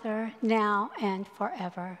Father, now and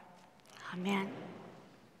forever. Amen.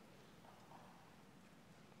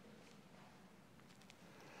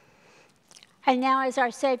 And now, as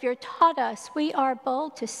our Savior taught us, we are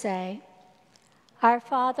bold to say, "Our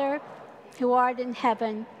Father, who art in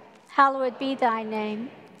heaven, hallowed be thy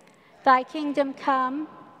name. Thy kingdom come,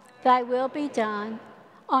 thy will be done,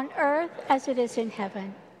 on earth as it is in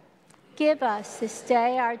heaven. Give us this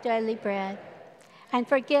day our daily bread, and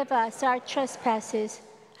forgive us our trespasses,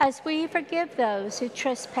 as we forgive those who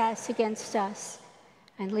trespass against us.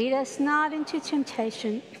 And lead us not into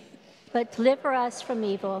temptation, but deliver us from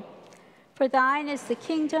evil. For thine is the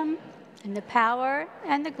kingdom, and the power,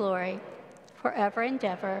 and the glory, forever and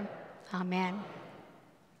ever. Amen."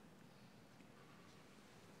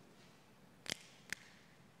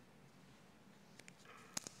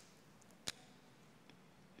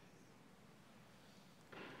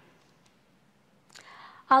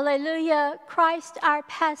 Alleluia, Christ our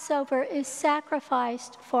Passover is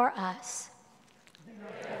sacrificed for us.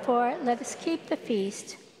 For let us keep the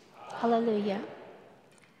feast. Alleluia.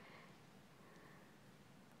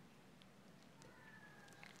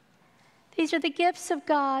 These are the gifts of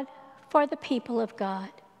God for the people of God.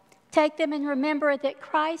 Take them and remember that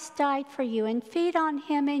Christ died for you, and feed on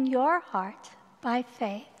him in your heart by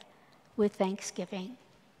faith with thanksgiving.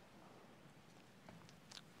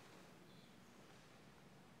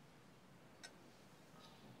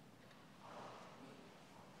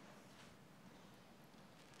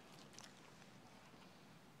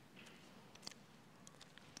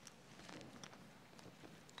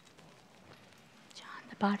 John,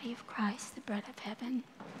 the body of Christ, the bread of heaven.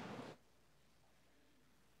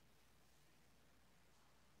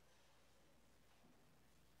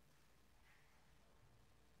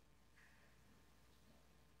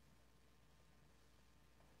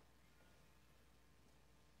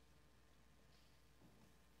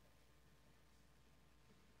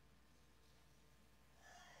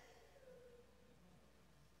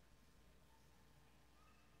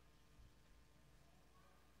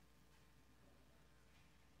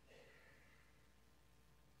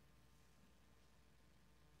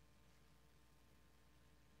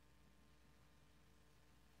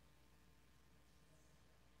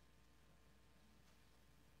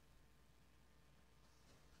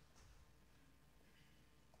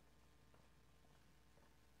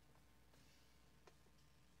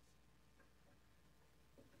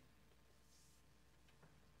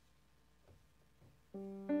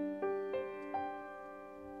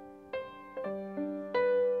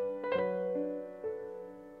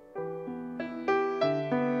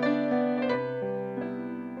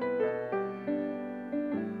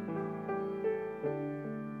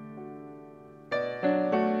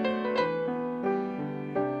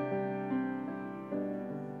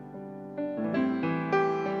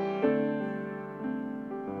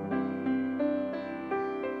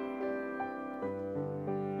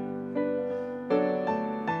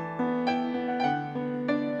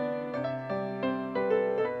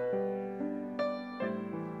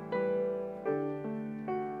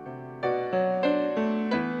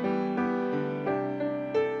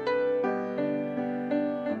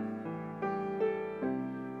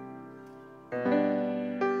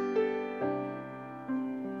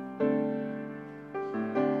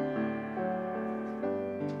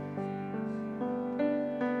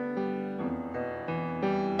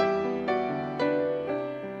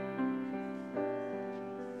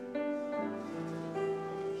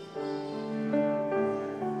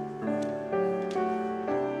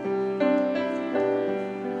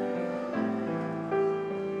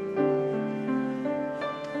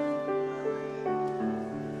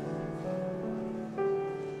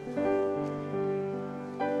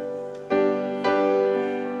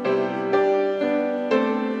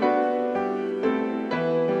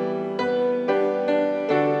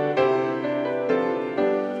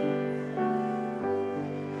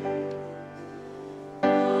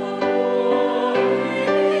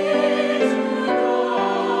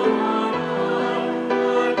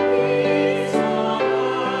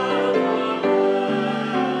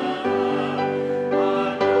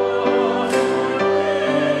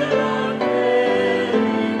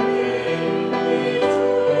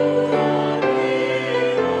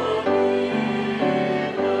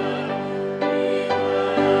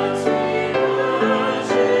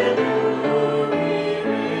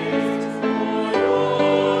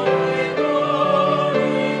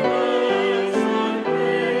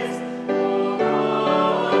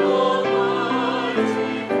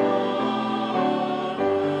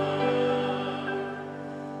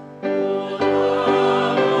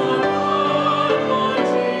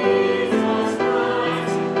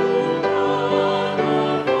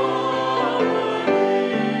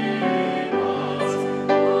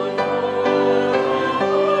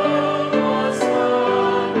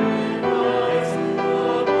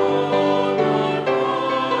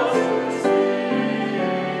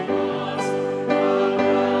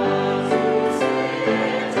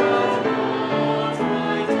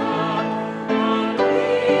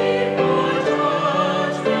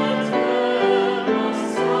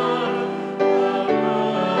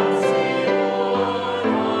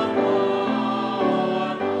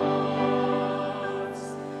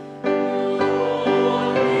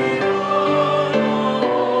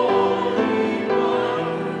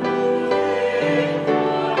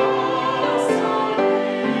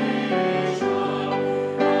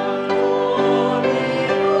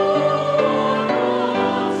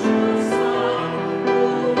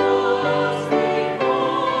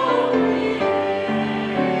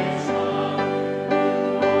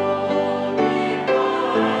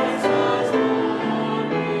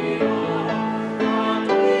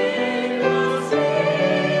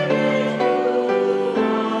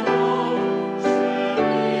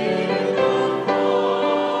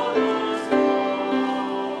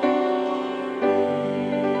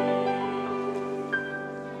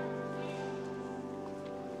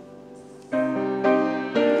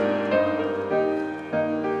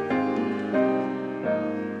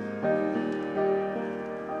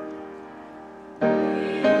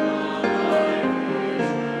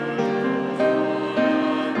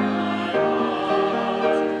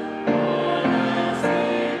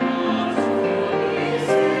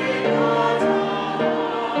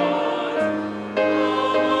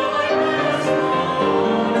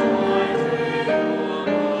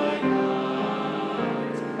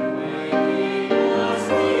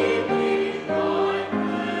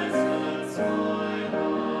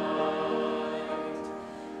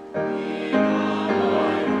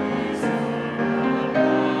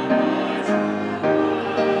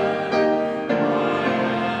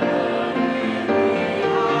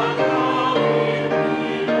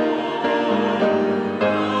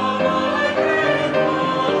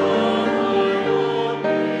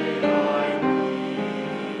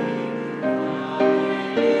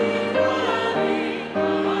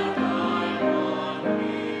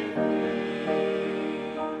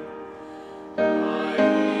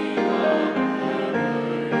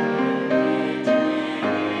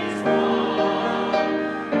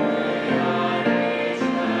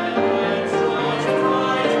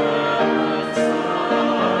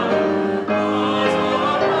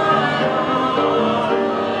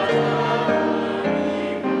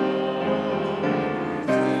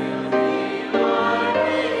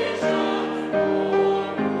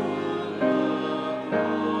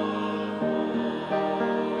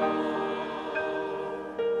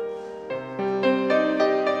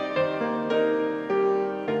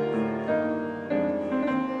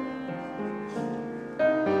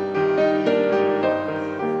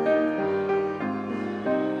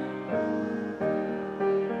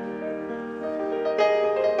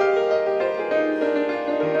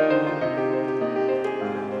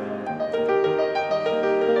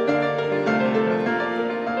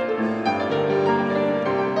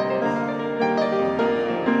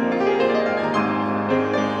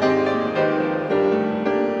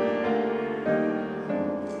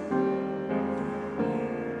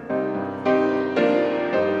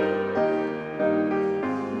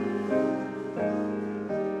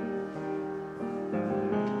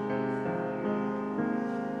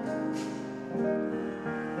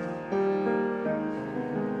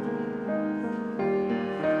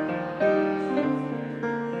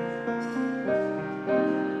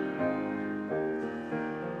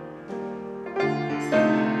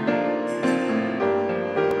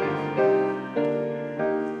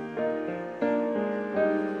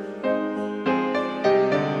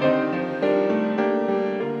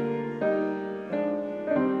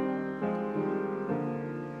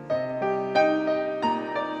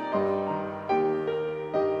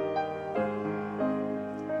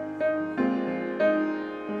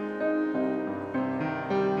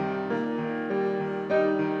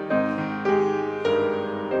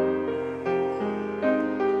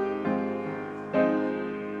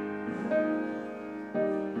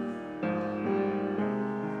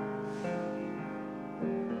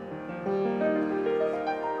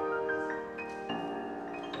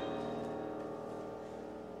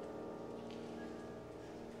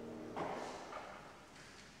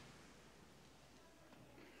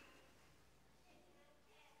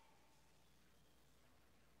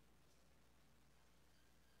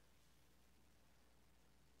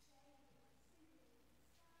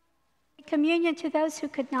 communion to those who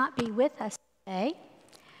could not be with us today,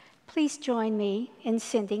 please join me in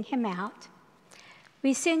sending him out.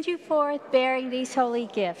 We send you forth bearing these holy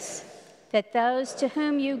gifts, that those to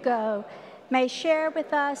whom you go may share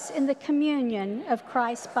with us in the communion of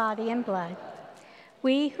Christ's body and blood.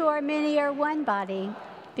 We who are many are one body,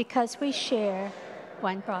 because we share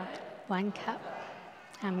one bread, one cup.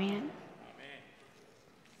 Amen.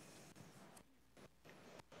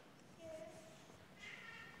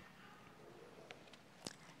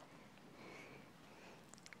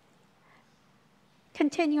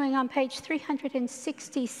 Continuing on page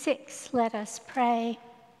 366, let us pray.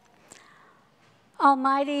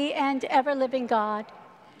 Almighty and ever-living God,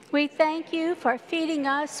 we thank you for feeding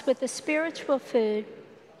us with the spiritual food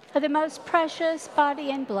of the most precious body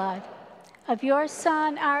and blood of your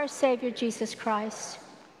Son, our Savior, Jesus Christ,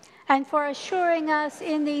 and for assuring us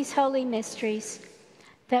in these holy mysteries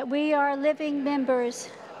that we are living members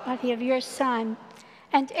of your Son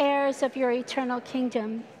and heirs of your eternal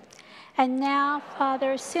kingdom. And now,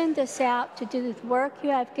 Father, send us out to do the work you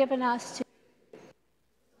have given us to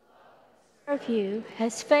serve you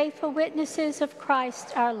as faithful witnesses of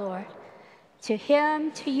Christ our Lord. To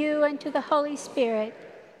him, to you, and to the Holy Spirit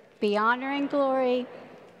be honor and glory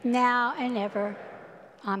now and ever.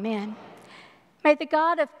 Amen. May the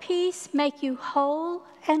God of peace make you whole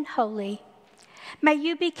and holy. May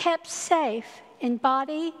you be kept safe in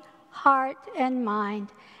body, heart, and mind,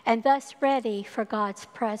 and thus ready for God's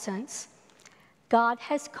presence. God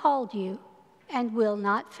has called you and will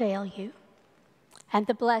not fail you. And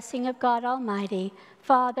the blessing of God Almighty,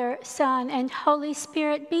 Father, Son, and Holy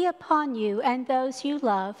Spirit be upon you and those you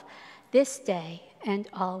love this day and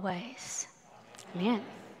always. Amen.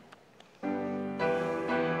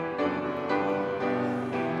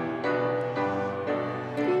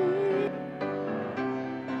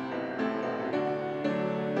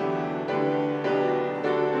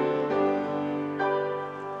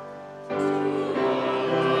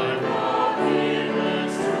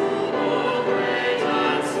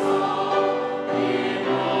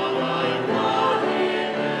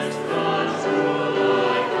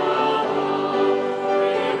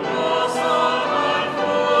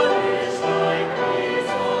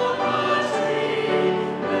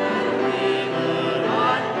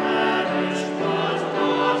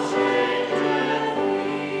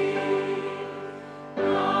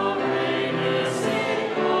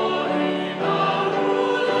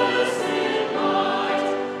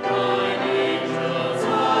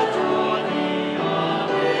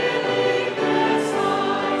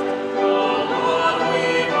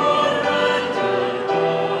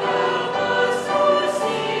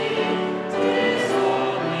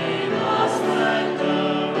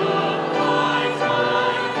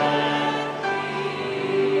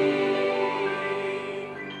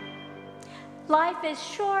 Life is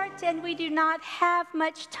short, and we do not have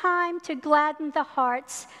much time to gladden the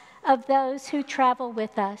hearts of those who travel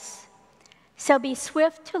with us. So be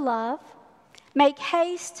swift to love, make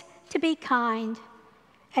haste to be kind,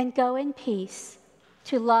 and go in peace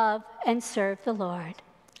to love and serve the Lord.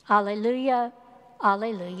 Alleluia,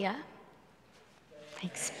 alleluia.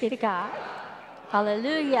 Thanks be to God.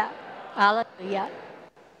 Alleluia, alleluia.